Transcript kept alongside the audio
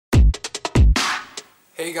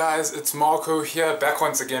Hey guys, it's Marco here, back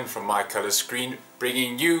once again from mycolorscreen,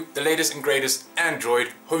 bringing you the latest and greatest Android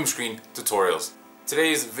home screen tutorials.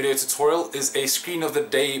 Today's video tutorial is a screen of the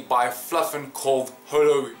day by Fluffen called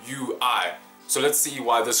Holo UI. So let's see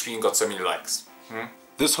why this screen got so many likes.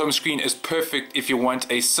 This home screen is perfect if you want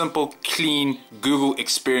a simple, clean Google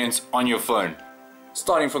experience on your phone.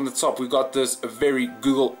 Starting from the top, we've got this very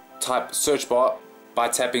Google type search bar. By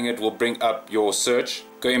tapping it will bring up your search.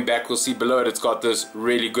 Going back, we'll see below it, it's got this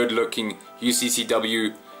really good looking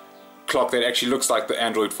UCCW clock that actually looks like the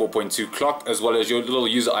Android 4.2 clock, as well as your little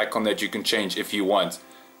user icon that you can change if you want.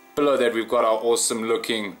 Below that, we've got our awesome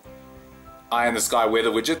looking eye in the sky weather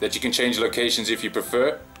widget that you can change locations if you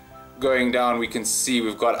prefer. Going down, we can see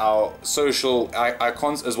we've got our social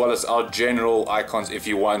icons as well as our general icons if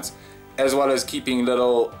you want, as well as keeping a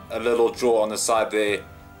little drawer on the side there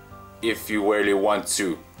if you really want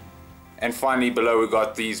to. And finally below we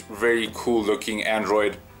got these very cool looking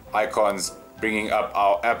Android icons bringing up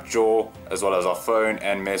our app drawer as well as our phone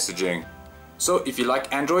and messaging. So if you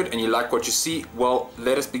like Android and you like what you see, well,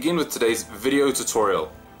 let us begin with today's video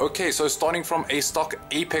tutorial. Okay, so starting from a stock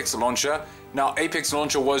Apex launcher. Now Apex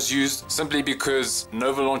launcher was used simply because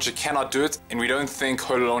Nova launcher cannot do it, and we don't think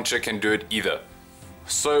Holo Launcher can do it either.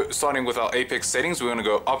 So starting with our Apex settings, we're going to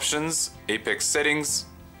go options, Apex settings,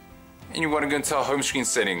 and you want to go into our home screen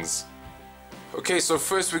settings. Okay, so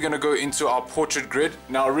first we're going to go into our portrait grid.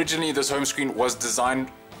 Now originally this home screen was designed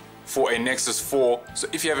for a Nexus 4, so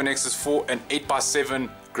if you have a Nexus 4, an 8x7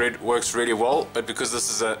 grid works really well, but because this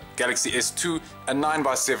is a Galaxy S2, a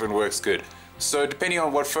 9x7 works good. So depending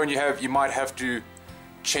on what phone you have, you might have to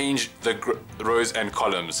change the rows and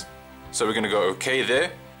columns. So we're going to go OK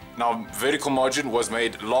there. Now vertical margin was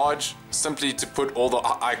made large simply to put all the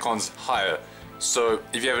icons higher. So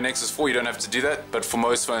if you have a Nexus 4, you don't have to do that, but for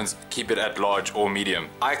most phones, keep it at large or medium.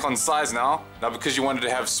 Icon size now because you wanted to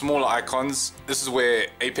have smaller icons, this is where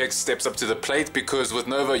Apex steps up to the plate, because with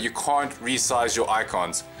Nova you can't resize your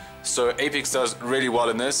icons. So Apex does really well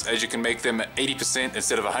in this, as you can make them 80%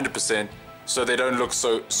 instead of 100%, so they don't look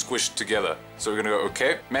so squished together. So we're gonna go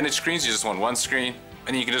OK. Manage screens, you just want one screen, and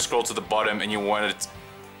then you can just scroll to the bottom and you want it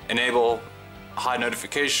enable hide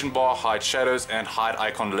notification bar, hide shadows, and hide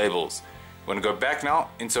icon labels. We're going to go back now,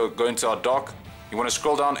 go into our dock. You want to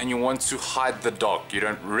scroll down and you want to hide the dock. You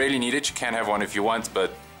don't really need it, you can have one if you want, but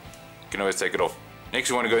you can always take it off. Next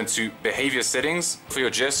you want to go into behavior settings. For your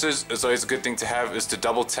gestures, it's always a good thing to have is to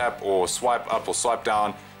double tap or swipe up or swipe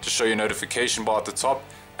down to show your notification bar at the top,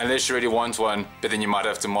 unless you really want one, but then you might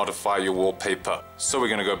have to modify your wallpaper. So we're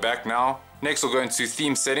going to go back now. Next we'll go into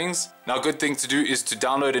theme settings. Now a good thing to do is to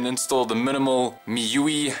download and install the minimal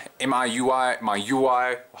MIUI,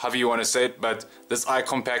 MIUI, however you want to say it, but this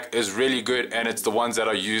icon pack is really good and it's the ones that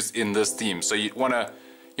are used in this theme. So you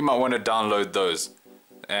might want to download those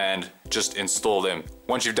and just install them.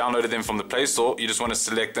 Once you've downloaded them from the Play Store, you just want to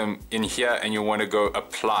select them in here and you want to go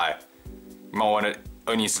apply. You might want to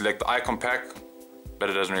only select the icon pack, but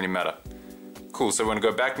it doesn't really matter. Cool, so we're going to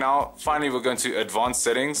go back now. Finally we're going to advanced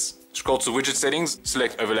settings. Scroll to widget settings,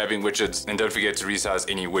 select overlapping widgets, and don't forget to resize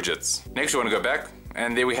any widgets. Next, you want to go back,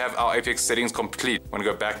 and there we have our Apex settings complete. Want to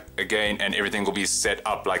go back again, and everything will be set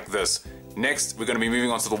up like this. Next, we're going to be moving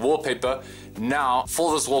on to the wallpaper. Now,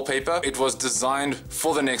 for this wallpaper, it was designed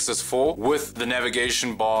for the Nexus 4 with the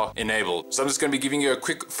navigation bar enabled. So I'm just going to be giving you a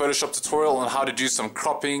quick Photoshop tutorial on how to do some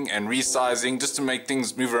cropping and resizing just to make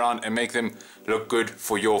things move around and make them look good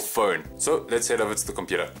for your phone. So let's head over to the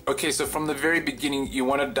computer. Okay, so from the very beginning, you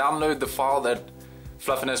want to download the file that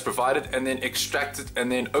Fluffen has provided and then extract it and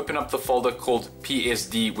then open up the folder called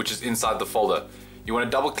PSD, which is inside the folder. You want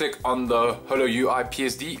to double click on the Holo UI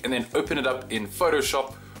PSD and then open it up in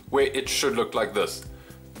Photoshop, where it should look like this.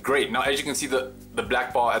 Great, now as you can see the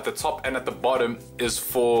black bar at the top and at the bottom is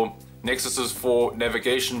for Nexus's for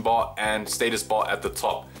navigation bar and status bar at the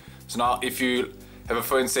top. So now if you have a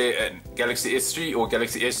phone, say a Galaxy S3 or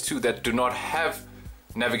Galaxy S2 that do not have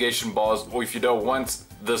navigation bars, or if you don't want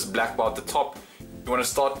this black bar at the top, you want to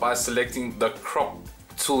start by selecting the crop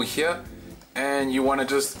tool here and you want to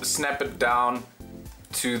just snap it down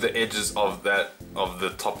to the edges of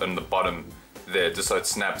the top and the bottom there, just so it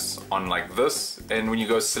snaps on like this. And when you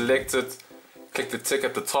go select it, click the tick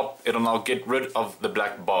at the top, it'll now get rid of the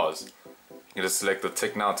black bars. You can just select the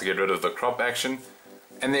tick now to get rid of the crop action,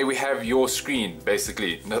 and there we have your screen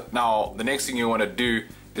basically. Now the next thing you want to do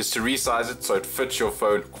is to resize it so it fits your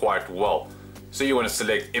phone quite well. So you want to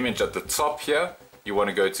select image at the top here, you want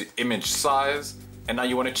to go to image size, and now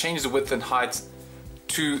you want to change the width and height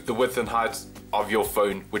to the width and height of your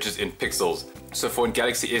phone, which is in pixels. So for a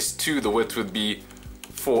Galaxy S2 the width would be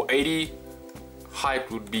 480, height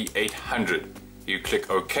would be 800. You click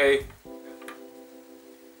OK,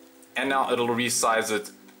 and now it'll resize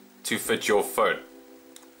it to fit your phone.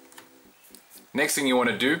 Next thing you want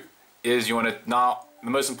to do is now the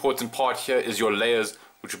most important part here is your layers,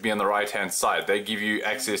 which will be on the right hand side. They give you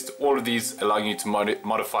access to all of these, allowing you to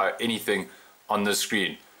modify anything on the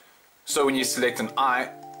screen. So when you select an eye,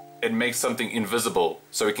 it makes something invisible.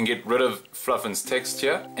 So we can get rid of Fluffen's text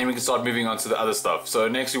here, and we can start moving on to the other stuff. So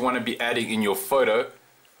next we want to be adding in your photo,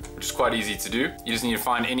 which is quite easy to do. You just need to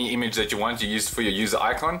find any image that you want to use for your user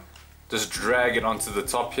icon. Just drag it onto the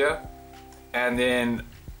top here, and then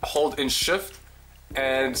hold in Shift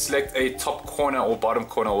and select a top corner or bottom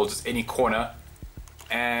corner or just any corner,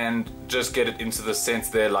 and just get it into the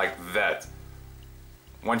center there like that.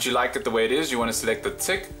 Once you like it the way it is, you want to select the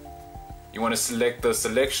tick. You want to select the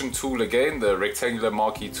selection tool again, the rectangular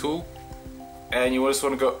marquee tool, and you just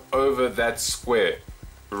want to go over that square.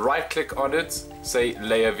 Right click on it, say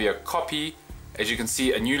layer via copy. As you can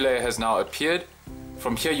see, a new layer has now appeared.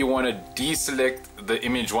 From here you want to deselect the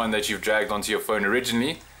image one that you've dragged onto your phone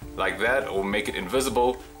originally, like that, or make it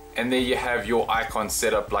invisible, and there you have your icon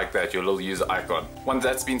set up like that, your little user icon. Once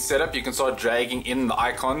that's been set up, you can start dragging in the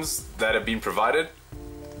icons that have been provided.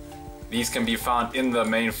 These can be found in the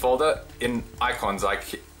main folder in icons, like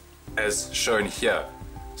as shown here.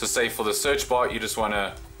 So say for the search bar, you just want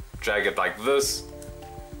to drag it like this,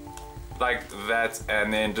 like that,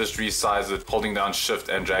 and then just resize it, holding down Shift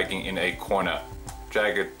and dragging in a corner.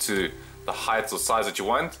 Drag it to the height or size that you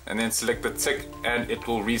want, and then select the tick and it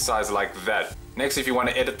will resize like that. Next, if you want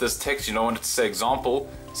to edit this text, you don't want it to say example.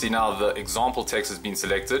 See, now the example text has been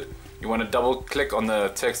selected. You want to double click on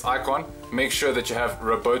the text icon, make sure that you have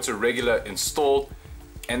Roboto Regular installed,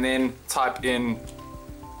 and then type in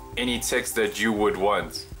any text that you would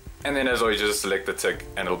want. And then as always, just select the tick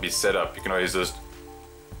and it'll be set up. You can always just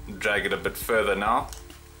drag it a bit further now,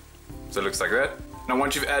 so it looks like that. Now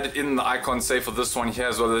once you've added in the icons, say for this one here,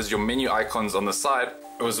 as well as your menu icons on the side,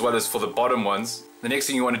 as well as for the bottom ones, the next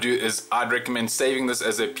thing you want to do is I'd recommend saving this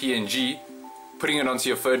as a PNG, putting it onto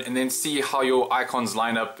your phone, and then see how your icons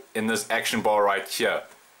line up in this action bar right here.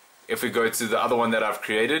 If we go to the other one that I've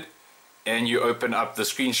created and you open up the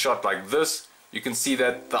screenshot like this, you can see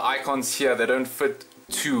that the icons here, they don't fit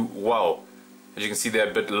too well. As you can see, they're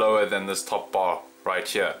a bit lower than this top bar right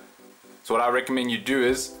here. So what I recommend you do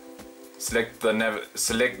is select the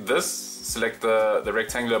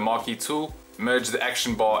rectangular marquee tool, merge the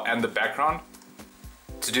action bar and the background.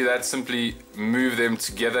 To do that, simply move them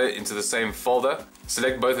together into the same folder.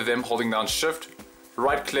 Select both of them holding down Shift,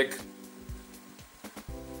 right click,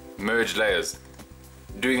 merge layers.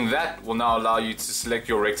 Doing that will now allow you to select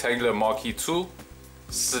your rectangular marquee tool,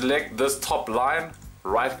 select this top line,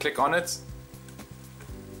 right click on it,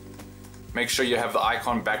 make sure you have the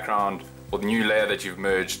icon background or the new layer that you've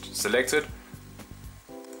merged selected,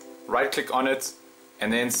 right click on it,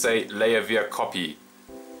 and then say layer via copy.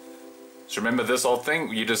 So remember this whole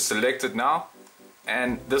thing, you just select it now,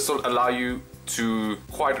 and this will allow you to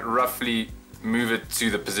quite roughly move it to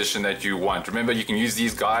the position that you want. Remember, you can use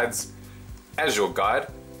these guides as your guide.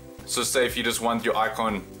 So say if you just want your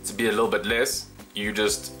icon to be a little bit less, you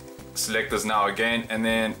just select this now again and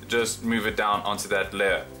then just move it down onto that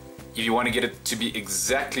layer. If you want to get it to be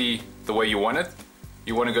exactly the way you want it,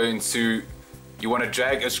 you want to go into, you want to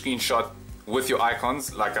drag a screenshot with your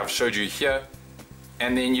icons like I've showed you here,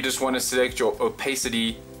 and then you just want to select your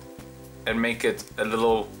opacity and make it a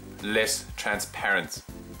little less transparent,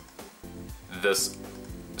 this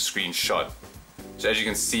screenshot. So as you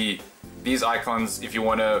can see, these icons, if you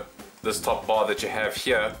want to, this top bar that you have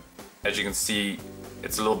here, as you can see,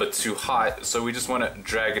 it's a little bit too high, so we just want to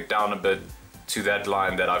drag it down a bit to that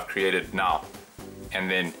line that I've created now, and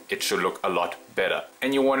then it should look a lot better.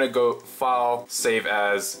 And you want to go File, Save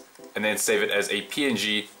As, and then save it as a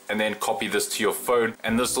PNG, and then copy this to your phone,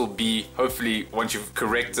 and this will be, hopefully once you've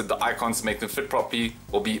corrected the icons to make them fit properly,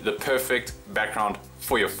 will be the perfect background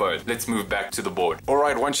for your phone. Let's move back to the board.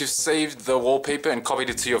 Alright, once you've saved the wallpaper and copied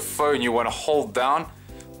it to your phone, you want to hold down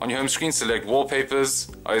on your home screen, select wallpapers.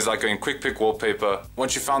 I always like going quick pick wallpaper.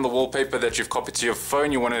 Once you found the wallpaper that you've copied to your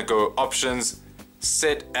phone, you want to go options,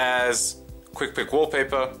 set as quick pick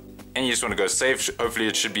wallpaper, and you just want to go save. Hopefully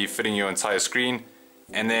it should be fitting your entire screen,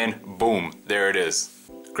 and then boom, there it is.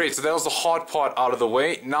 Great, so that was the hard part out of the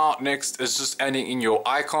way. Now next is just adding in your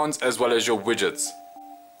icons as well as your widgets.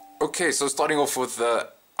 Okay, so starting off with the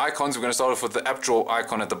icons, we're going to start off with the app drawer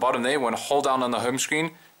icon at the bottom there. You want to hold down on the home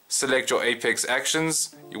screen, select your Apex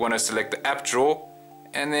actions. You want to select the app drawer,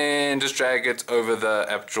 and then just drag it over the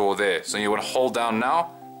app drawer there. So you want to hold down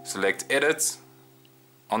now, select edit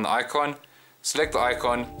on the icon, select the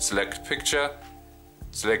icon, select picture,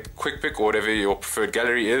 select quick pick or whatever your preferred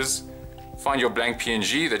gallery is, find your blank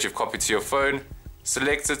PNG that you've copied to your phone,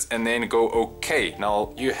 select it and then go OK.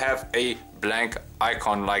 Now you have a blank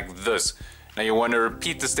icon like this. Now you want to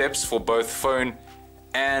repeat the steps for both phone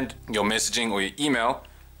and your messaging or your email,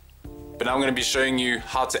 but now I'm going to be showing you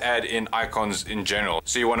how to add in icons in general.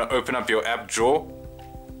 So you want to open up your app drawer,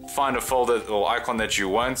 find a folder or icon that you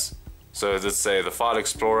want. So let's say the file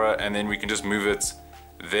explorer, and then we can just move it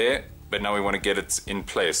there, but now we want to get it in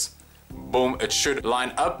place. Boom, it should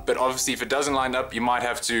line up, but obviously if it doesn't line up, you might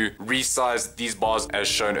have to resize these bars as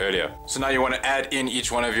shown earlier. So now you want to add in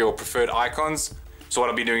each one of your preferred icons. So what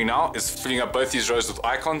I'll be doing now is filling up both these rows with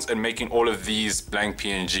icons and making all of these blank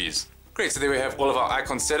PNGs. Great, so there we have all of our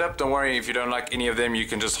icons set up. Don't worry, if you don't like any of them, you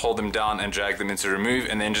can just hold them down and drag them into remove,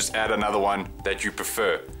 and then just add another one that you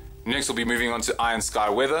prefer. Next we'll be moving on to Iron Sky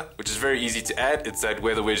Weather, which is very easy to add. It's that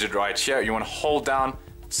weather widget right here. You want to hold down,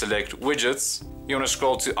 select widgets. You want to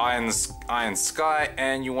scroll to Iron Sky,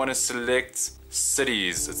 and you want to select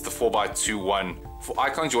cities. It's the 4x2 one. For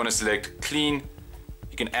icons, you want to select clean.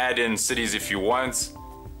 You can add in cities if you want,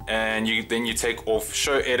 and then you take off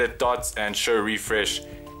show edit dots and show refresh.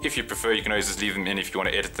 If you prefer, you can always just leave them in if you want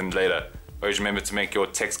to edit them later. Always remember to make your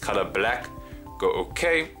text color black. Go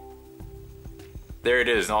OK. There it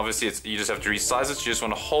is. And obviously you just have to resize it. So you just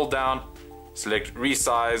want to hold down, select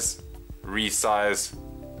resize, resize,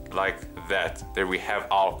 like that. There we have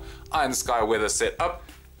our Iron Sky Weather set up.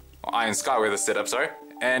 Iron Sky Weather setup, sorry.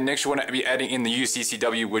 And next you want to be adding in the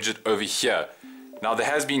UCCW widget over here. Now there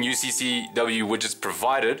has been UCCW widgets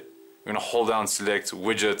provided. We're going to hold down, select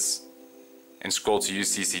widgets, and scroll to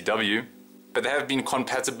UCCW. But there have been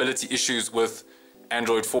compatibility issues with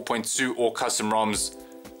Android 4.2 or custom ROMs.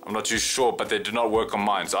 I'm not too sure, but they did not work on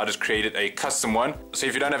mine. So I just created a custom one. So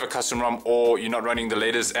if you don't have a custom ROM or you're not running the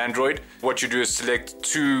latest Android, what you do is select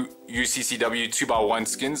two UCCW 2x1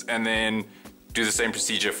 skins and then do the same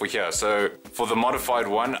procedure for here. So for the modified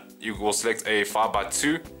one, you will select a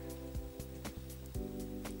 5x2.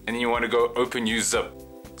 And then you want to go open use zip.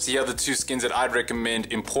 So here are the two skins that I'd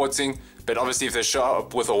recommend importing. But obviously if they show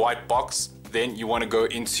up with a white box, then you want to go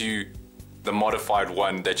into the modified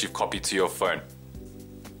one that you've copied to your phone.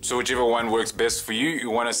 So whichever one works best for you, you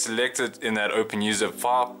want to select it in that open user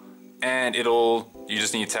file, and you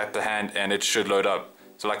just need to tap the hand and it should load up.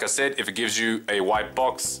 So like I said, if it gives you a white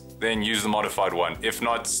box, then use the modified one. If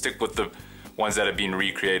not, stick with the ones that have been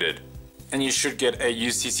recreated. And you should get a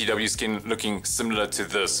UCCW skin looking similar to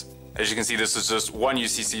this. As you can see, this is just one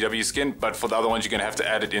UCCW skin, but for the other ones, you're gonna have to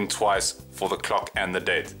add it in twice for the clock and the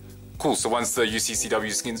date. Cool, so once the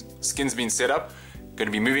UCCW skin's been set up, gonna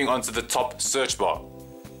be moving on to the top search bar.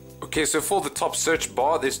 Okay, so for the top search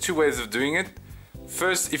bar, there's two ways of doing it.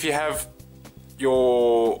 First, if you have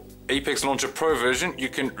your Apex Launcher Pro version, you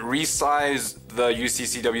can resize the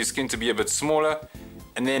UCCW skin to be a bit smaller,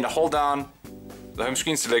 and then hold down the home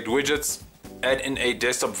screen, select widgets, add in a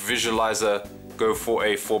desktop visualizer, go for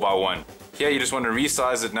a 4x1. Here you just want to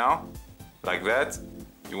resize it now, like that.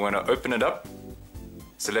 You want to open it up,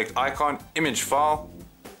 select icon, image file,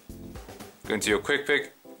 go into your quick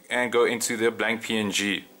pick, and go into the blank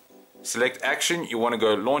PNG. Select action, you want to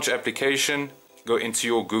go launch application, go into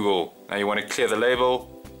your Google. Now you want to clear the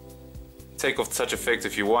label, take off touch effect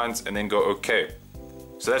if you want, and then go OK.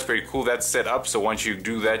 So that's pretty cool, that's set up. So once you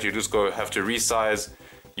do that, you just have to resize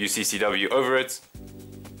UCCW over it.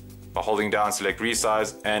 By holding down, select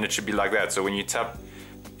resize, and it should be like that. So when you tap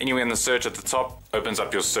anywhere in the search at the top, opens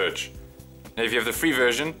up your search. Now if you have the free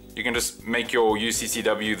version, you can just make your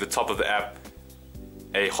UCCW, the top of the app,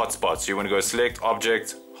 a hotspot. So you want to go select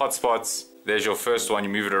object, hotspots. There's your first one, you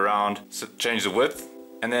move it around, so change the width,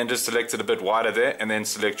 and then just select it a bit wider there, and then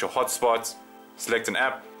select your hotspot, select an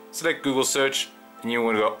app, select Google search, and you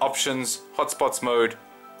want to go options, hotspots mode,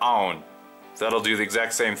 on. So that'll do the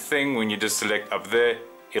exact same thing. When you just select up there,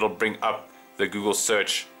 it'll bring up the Google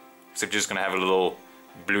search, except you're just gonna have a little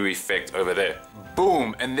blue effect over there.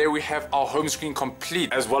 Boom, and there we have our home screen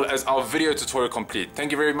complete, as well as our video tutorial complete.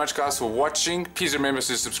 Thank you very much guys for watching. Please remember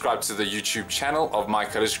to subscribe to the YouTube channel of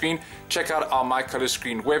mycolorscreen. Check out our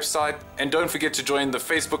mycolorscreen website, and don't forget to join the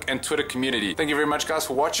Facebook and Twitter community. Thank you very much guys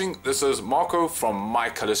for watching. This is Marco from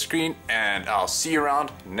mycolorscreen, and I'll see you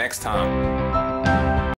around next time.